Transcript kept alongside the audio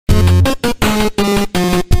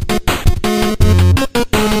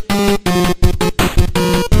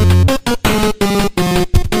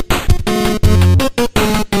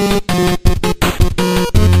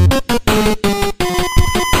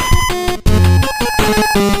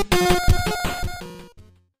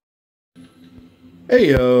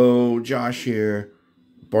Hey yo, Josh here.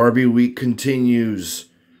 Barbie week continues.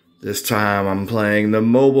 This time I'm playing the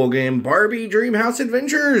mobile game Barbie Dreamhouse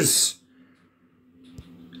Adventures.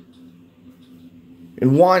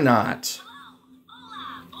 And why not?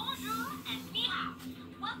 Hola, bonjour, and ni hao.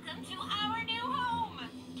 Welcome to our new home.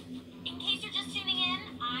 In case you're just tuning in,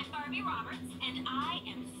 I'm Barbie Roberts, and I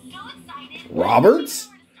am so excited. Roberts?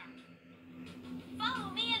 Follow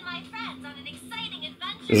me and my friends on an exciting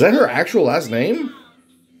adventure. Is that her actual last name?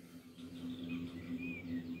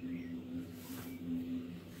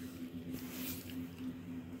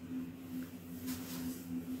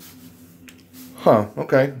 Huh,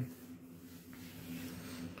 okay.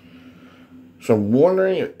 So I'm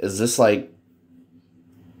wondering, is this like...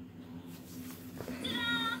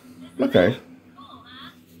 Okay. Cool,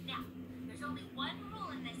 huh? Now, there's only one rule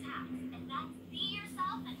in this house, and that's be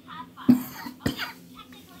yourself and have fun. Okay,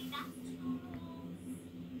 technically that's two rules.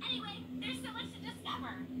 Anyway, there's so much to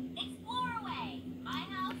discover. Explore away. My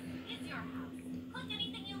house is your house. Click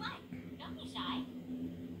anything you like. Don't be shy.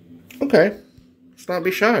 Okay. Let's not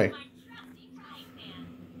be shy. My trusty frying pan.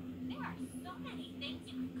 There are so many things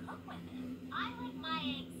you can cook with it. I like my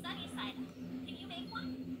eggs sunny side up. Can you make one?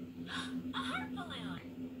 A heart balloon.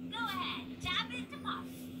 Go ahead, tap it to pop.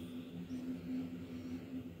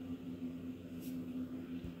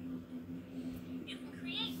 You can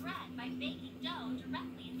create bread by baking dough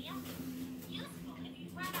directly in the oven. Useful if you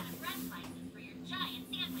run out of bread slices for your giant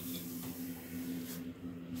sandwiches.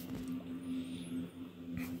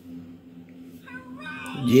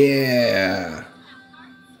 Hooray! Yeah.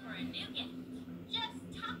 For a new gift. Just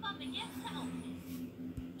top up a gift to open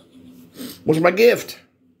it. What's my gift?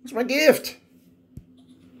 What's my gift?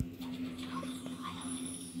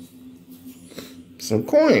 Some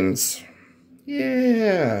coins.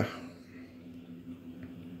 Yeah.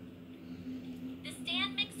 The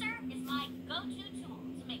stand mixer is my go-to tool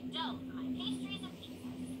to make dough for my pastries and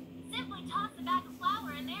pizzas. Simply toss a bag of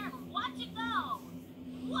flour in there and watch it go.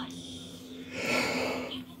 Whoosh!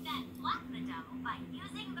 You can then flatten the dough by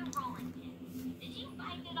using the rolling pin. Did you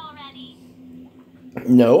find it already?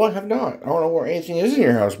 No, I have not. I don't know where anything is in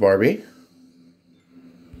your house, Barbie.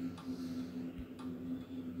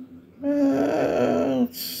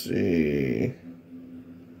 Let's see.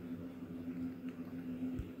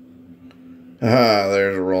 Ah,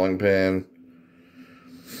 there's a rolling pin.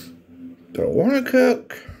 Do I want to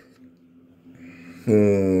cook?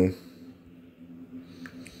 There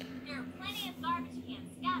are plenty of garbage cans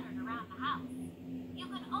scattered around the house. You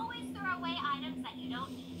can always throw away items that you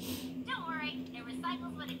don't need. Don't worry, it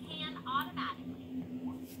recycles what it can automatically.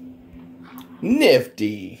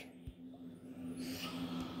 Nifty.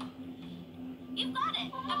 You've got it!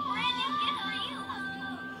 A brand new gift for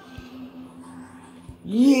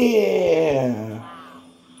you! Yeah.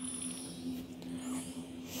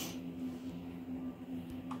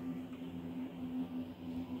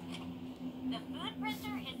 The food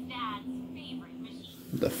printer is Dad's favorite machine.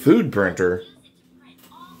 The food printer. Use it to print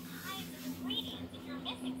all kinds of ingredients if you're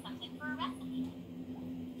missing something for a recipe.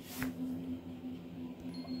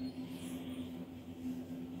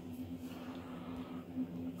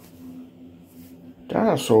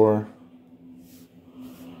 Dinosaur.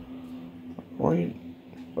 Why? You...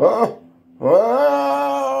 Oh!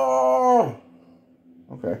 Oh!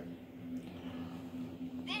 Okay.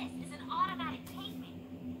 This is an automatic cake maker.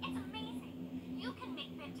 It's amazing. You can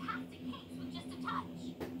make fantastic cakes with just a touch.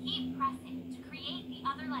 Keep pressing to create the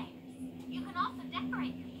other layers. You can also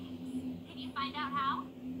decorate your cakes. Can you find out how?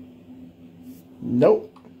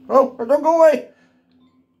 Nope. Oh, don't go away.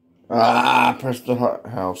 Ah, press the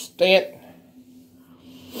house. Dang it.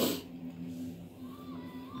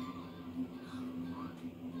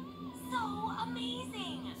 So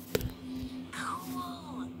amazing!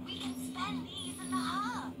 Cool! We can spend these in the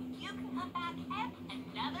hub. You can come back and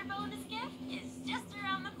another bonus gift is just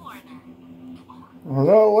around the corner. Oh,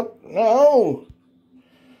 no, what? No.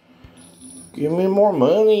 Give me more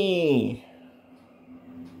money.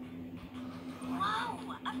 Whoa!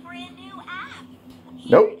 A brand new app!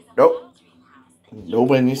 Nope, Here is a nope. little dream house that you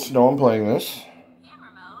Nobody needs to know I'm playing this. Camera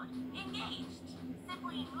mode engaged.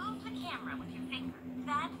 Simply move the camera with your finger.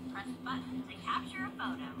 Then press the button to capture a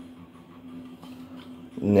photo.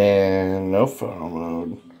 Nah, no photo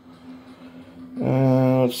mode.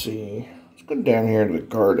 Let's see. Let's go down here to the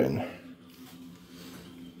garden.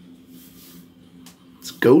 Let's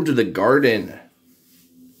go to the garden.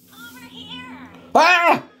 Over here.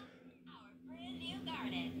 Ah! Our brand new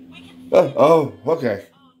garden. We can Oh, okay.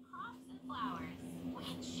 own crops and flowers. We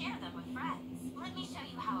can share them with friends. Let me show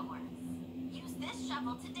you how it works. Use this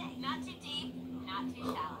shovel to dig. Not too deep, not too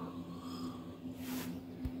shallow.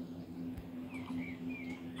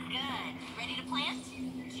 Good. Ready to plant?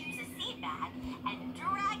 Choose a seed bag and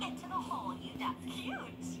drag it to the hole you dug. Cute.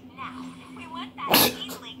 Now, if we want that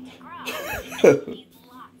seedling to grow, it needs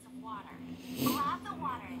lots of water. Grab the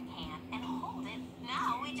watering can and hold it.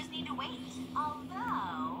 Now we just need to wait.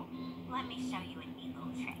 Although, let me show you a neat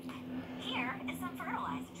little trick. Here is some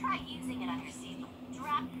fertilizer. Try using it on your seedling.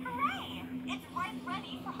 Drop. Hooray! It's right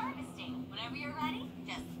ready for harvesting. Whenever you're ready,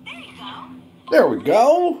 just there you go. There we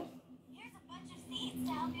go. Here's a bunch of seeds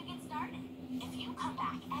to help you get started. If you come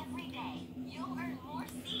back every day, you'll earn more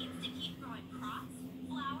seeds to keep growing crops,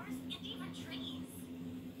 flowers, and even trees.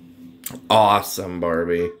 Awesome,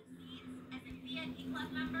 Barbie. As a VIP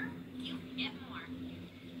club member, you can get more.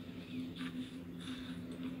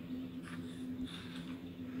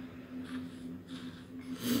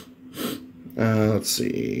 Let's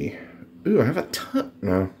see. Ooh, I have a ton.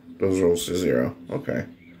 No, those are also 0. Okay.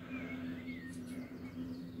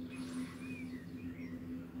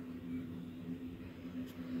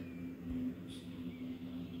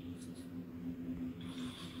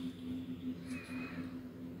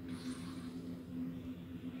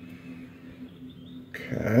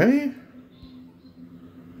 Okay.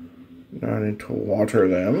 Now I need to water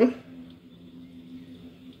them.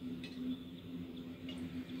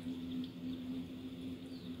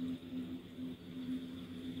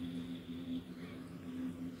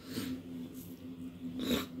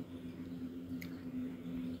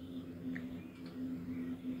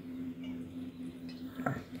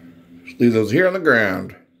 Just leave those here on the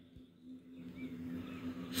ground.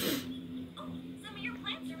 Oh, some of your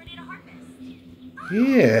plants are ready to harvest.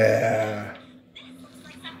 Yeah. This looks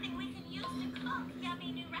like something we can use to cook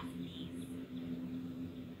yummy new recipes.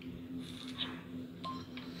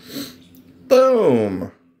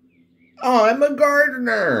 Boom. Oh, I'm a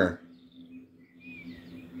gardener.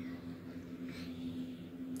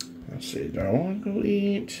 Let's see, do I want to go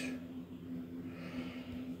eat?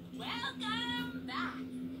 Welcome back.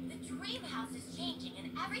 The dream house is changing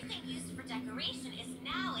and everything used for decoration is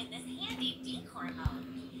now in this handy decor mode.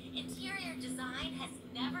 Interior design has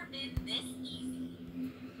never been this easy.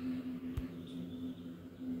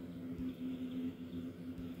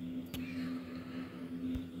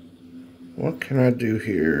 What can I do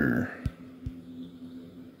here?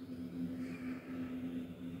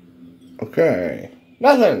 Okay.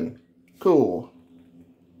 Nothing. Cool.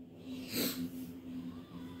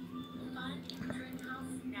 Fun in the dream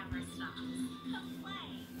house never stops. Come play.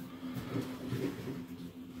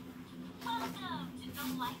 Welcome to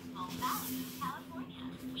delightful Malibu, California.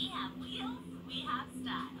 We have wheels, we have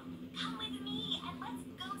style. Come with me and let's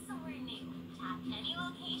go somewhere new. Tap any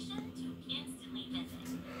location to instantly visit.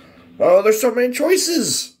 Oh, there's so many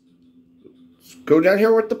choices. Let's go down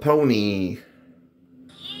here with the pony.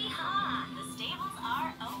 Yeehaw! The stables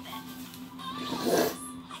are open.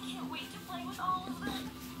 I can't wait to play with all of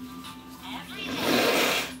them. Every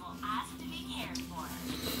day, the will ask to be cared for.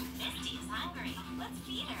 Misty is hungry. Let's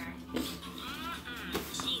feed her.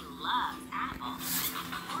 She loves apples.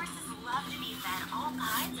 Horses love to be fed all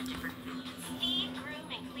kinds of different foods. Feed, groom,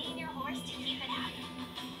 and clean your horse to keep it happy.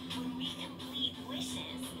 When we complete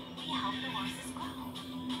wishes, we help the horses grow.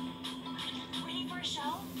 Ready for a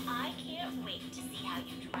show? I can't wait to see how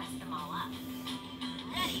you dress them all up.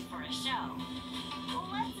 Ready for a show?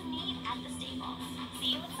 Let's meet at the stables.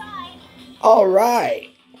 See you inside. All right.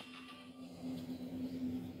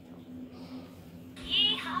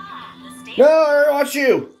 Yeehaw! The stables. No, I watch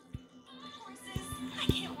you. Horses. I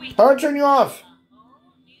can't wait. How do I turn you off?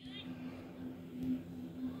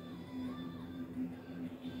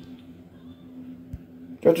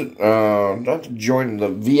 Do I have to join the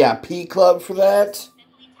VIP club for that?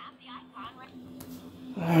 Simply tap the icon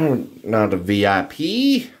right. Not a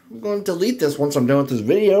VIP. I'm going to delete this once I'm done with this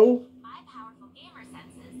video. My powerful gamer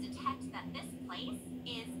senses detect that this place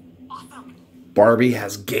is awesome. Barbie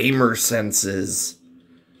has gamer senses.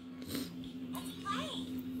 Let's play.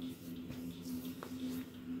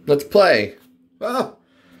 Let's play. Oh,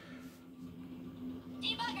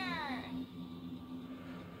 Debugger.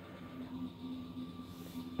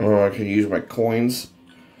 oh, I can use my coins.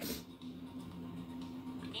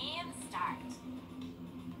 And start.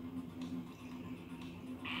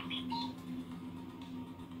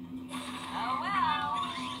 Oh well.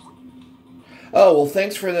 Oh, well,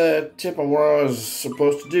 thanks for the tip on what I was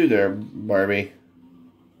supposed to do there, Barbie.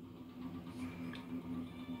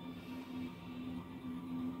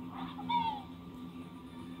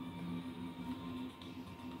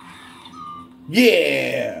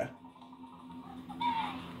 Yeah!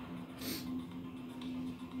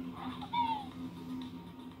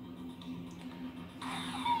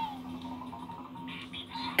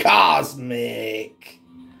 Cosmic!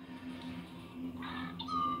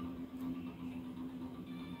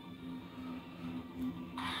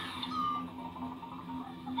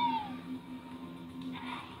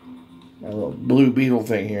 My little blue beetle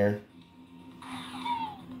thing here.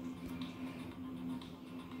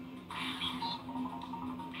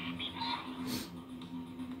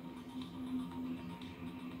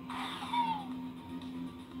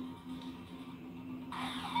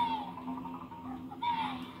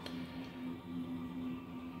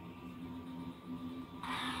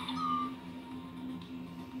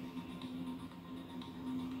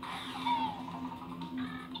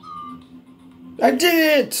 I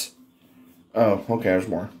did it! Oh, okay, there's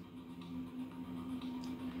more.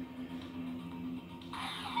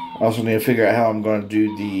 I also need to figure out how I'm going to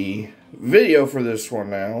do the video for this one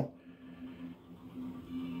now.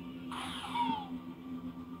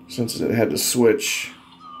 Since it had to switch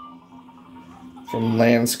from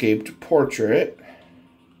landscape to portrait.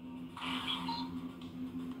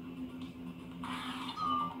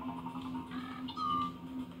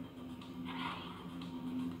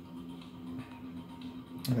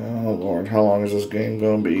 Oh Lord, how long is this game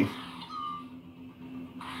going to be?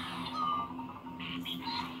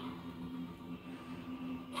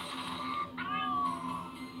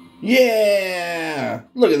 Yeah!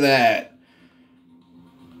 Look at that!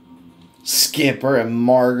 Skipper and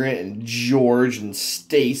Margaret and George and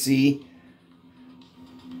Stacy.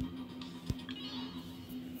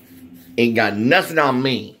 Ain't got nothing on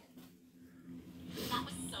me. That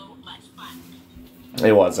was so much fun.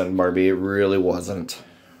 It wasn't, Barbie. It really wasn't.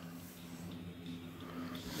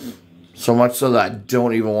 So much so that I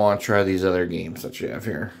don't even want to try these other games that you have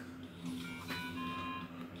here.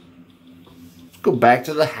 Let's go back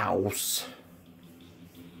to the house.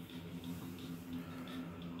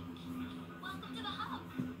 Welcome to the hub.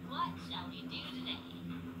 What shall we do today?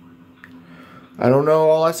 I don't know.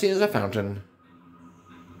 All I see is a fountain.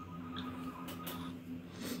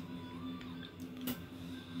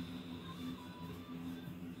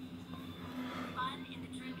 Fun in the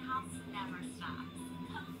Dreamhouse never stops.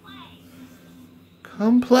 Come play.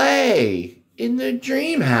 Come play in the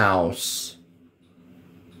dream house.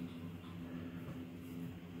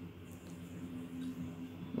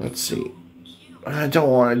 Let's see. I don't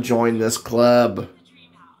want to join this club. The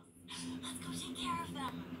Dreamhouse. Let's go take care of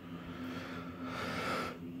them.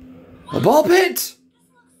 A ball pit? This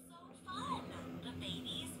looks so fun. The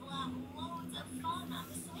babies will have loads of fun on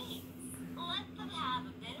the swings. Let them have a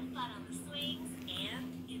bit of fun on the swings and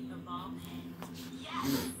in the ball pit.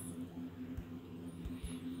 Yes.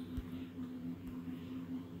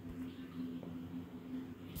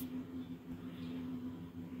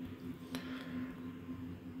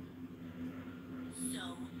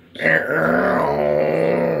 Let's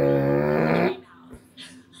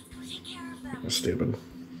go take care of them. That's stupid.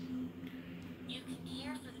 You can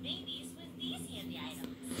care for the babies with these handy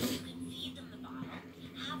items. You can feed them the bottle,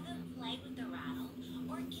 have them play with the rattle,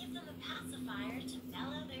 or give them a pacifier to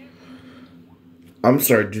mellow their mood. I'm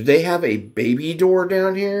sorry, do they have a baby door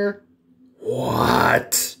down here?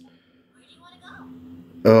 What? Where do you want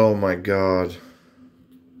to go? Oh my god.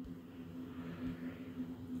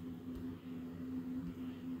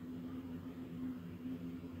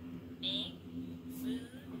 Big food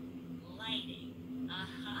lighting.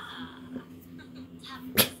 Aha! Tap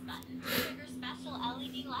this button to trigger special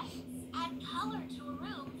LED lights. Add color to a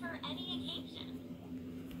room for any occasion.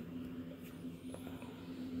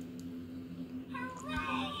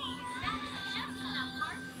 Hooray! That's just enough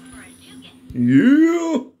parts for a new gift.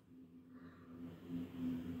 Yeah.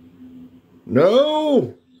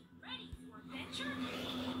 No. Ready for adventure?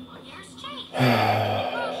 Here's Chase.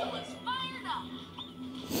 Marshall is fired up.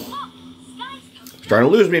 Look, Sky's coming Trying to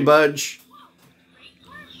lose me, Budge. Whoa, great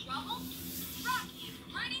work, Rubble. Rocky is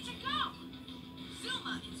ready to go.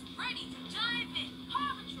 Zuma is ready to dive in.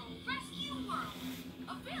 Paw Patrol Rescue World.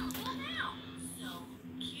 Available now. So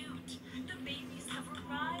cute. The babies have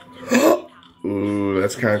arrived at the house. Ooh,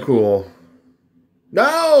 that's kind of cool.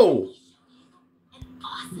 No! An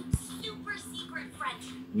awesome super secret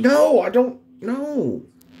friendship. No, I don't know.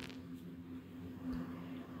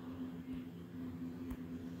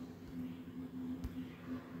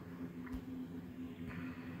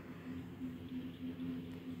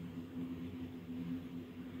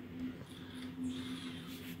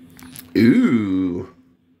 Ooh.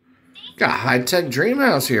 Got a high-tech dream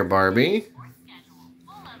house here, Barbie. Sports schedule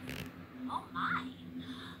full of, oh my,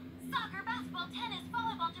 soccer, basketball, tennis,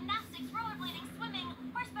 volleyball, gymnastics, rollerblading,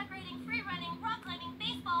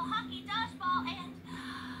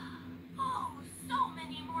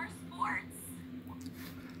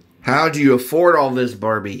 How do you afford all this,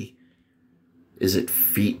 Barbie? Is it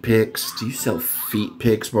feet pics? Do you sell feet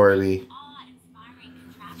pics, Barbie? Awe-inspiring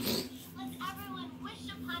contraption lets everyone wish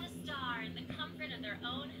upon a star in the comfort of their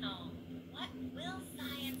own home. What will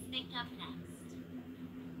science think of next?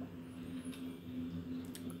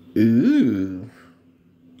 Ooh.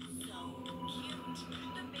 So cute.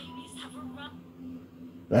 The babies have arrived.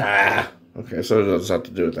 Ah. Okay, so it does have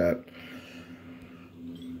to do with that.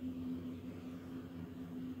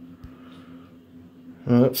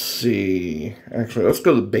 Let's see. Actually, let's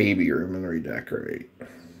go to the baby room and redecorate.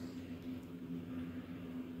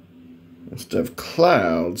 Instead of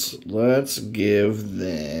clouds, let's give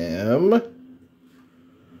them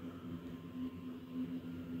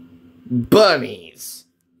bunnies.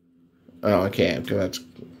 Oh, I can't, because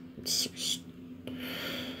that's...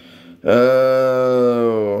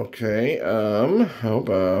 okay, how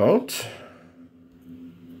about...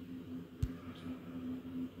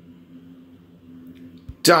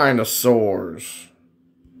 dinosaurs.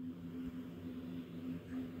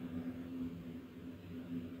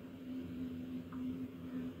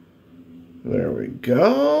 There we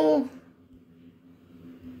go.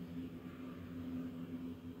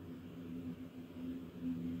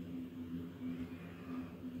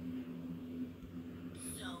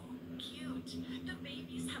 So cute. The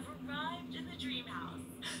babies have arrived in the dream house.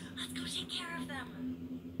 Let's go take care of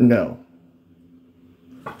them. No.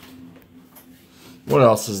 What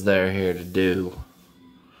else is there here to do?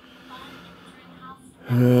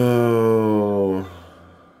 Oh.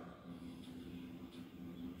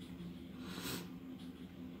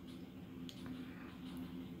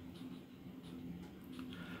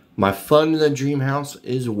 My fun in the dream house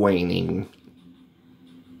is waning.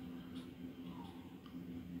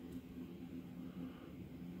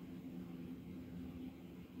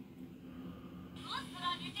 Let's put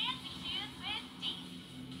on your dancing shoes with Dee.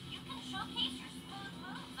 You can showcase your smooth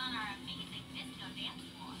moves on our amazing disco dance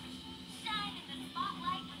floor. Shine in the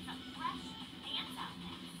spotlight with some fresh dance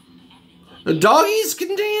outfits. The doggies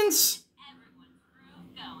can dance? Everyone's groove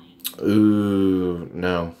going. Ooh,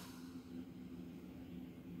 no.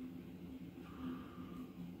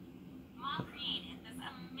 Mom created this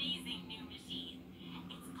amazing new machine.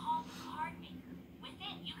 It's called Card Maker. With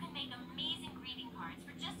it, you can make amazing greeting cards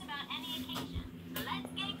for just about any occasion.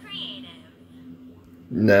 Let's get creative.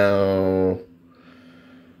 No.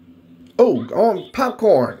 Oh,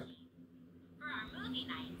 popcorn. For our movie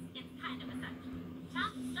nights, it's kind of essential.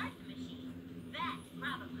 Start the machine. Then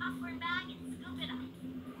grab a popcorn bag and scoop it up.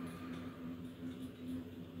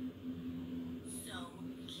 So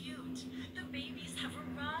cute. The babies have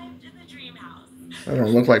arrived in the dream house. I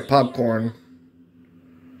don't look like popcorn.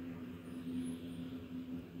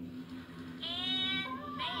 And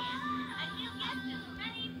bam! A new guest is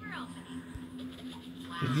ready for opening.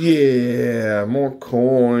 Wow. Yeah, more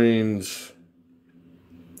coins.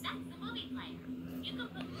 That's the movie player. You can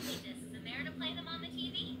put movie discs in there to play them on the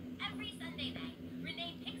TV. Every Sunday night,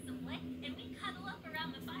 Renee picks a flick and we cuddle up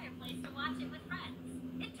around the fireplace to watch it with friends.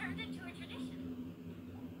 It turned into a tradition.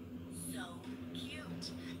 So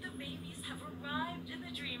cute. The babies have arrived in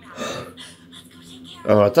the dream house. Let's go take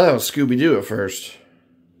care of Oh, I thought it was Scooby-Doo at first.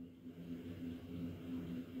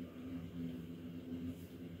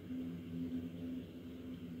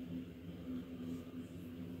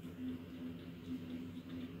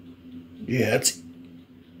 Yeah, it's...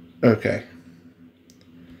 okay.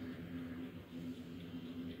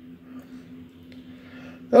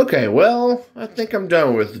 Okay, well, I think I'm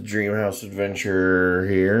done with the Dreamhouse Adventure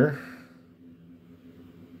here.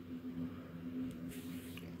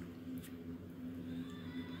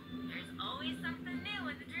 There's always something new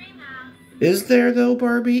in the dream house. Is there, though,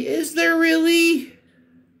 Barbie? Is there really?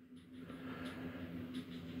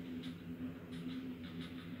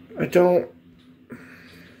 I don't...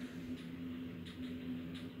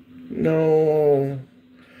 No.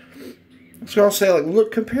 I was gonna say, like,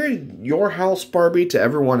 look, compare your house, Barbie, to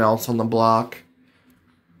everyone else on the block.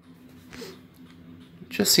 It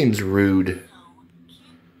just seems rude.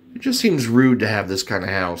 It just seems rude to have this kind of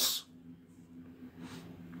house.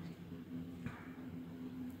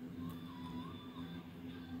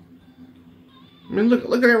 I mean,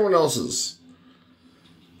 look at everyone else's.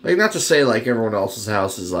 Like, not to say, like, everyone else's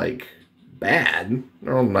house is, like, bad.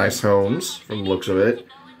 They're all nice homes, from the looks of it.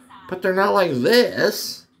 But they're not like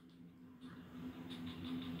this.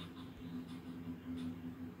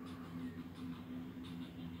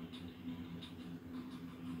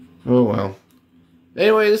 Oh, well.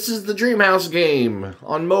 Anyway, this is the Dreamhouse game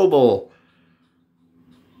on mobile.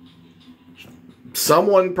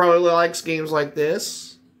 Someone probably likes games like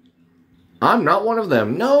this. I'm not one of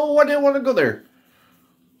them. No, I didn't want to go there.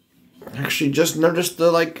 Actually, just noticed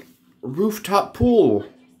the, like, rooftop pool.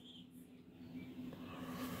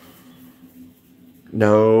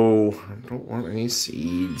 No, I don't want any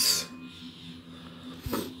seeds.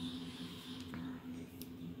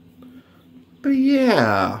 But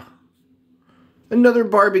yeah. Another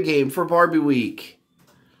Barbie game for Barbie Week.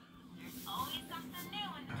 There's always something new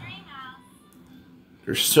in the dream house.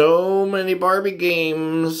 There's so many Barbie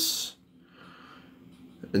games.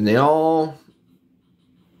 And they all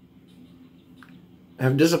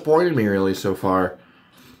have disappointed me really so far.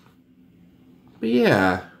 But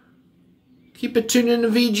yeah. Keep it tuned in to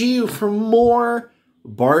VGU for more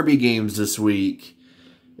Barbie games this week.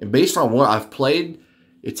 And based on what I've played,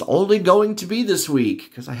 it's only going to be this week,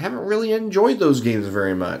 because I haven't really enjoyed those games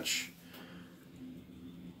very much.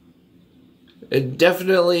 It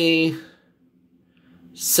definitely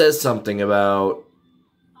says something about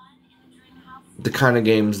the kind of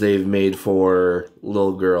games they've made for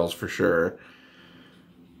little girls, for sure.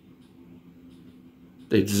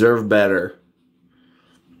 They deserve better.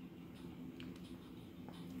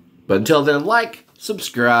 But until then, like,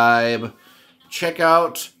 subscribe, check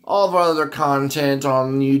out all of our other content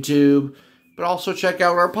on YouTube, but also check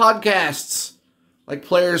out our podcasts, like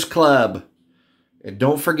Players Club. And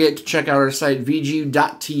don't forget to check out our site,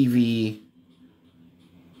 vgu.tv.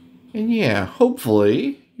 And yeah,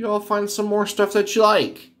 hopefully, you all find some more stuff that you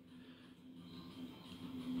like.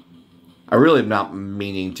 I really am not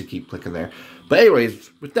meaning to keep clicking there. But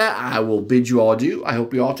anyways, with that, I will bid you all adieu. I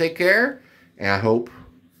hope you all take care, and I hope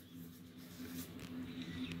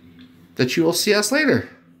that you will see us later.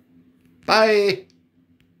 Bye.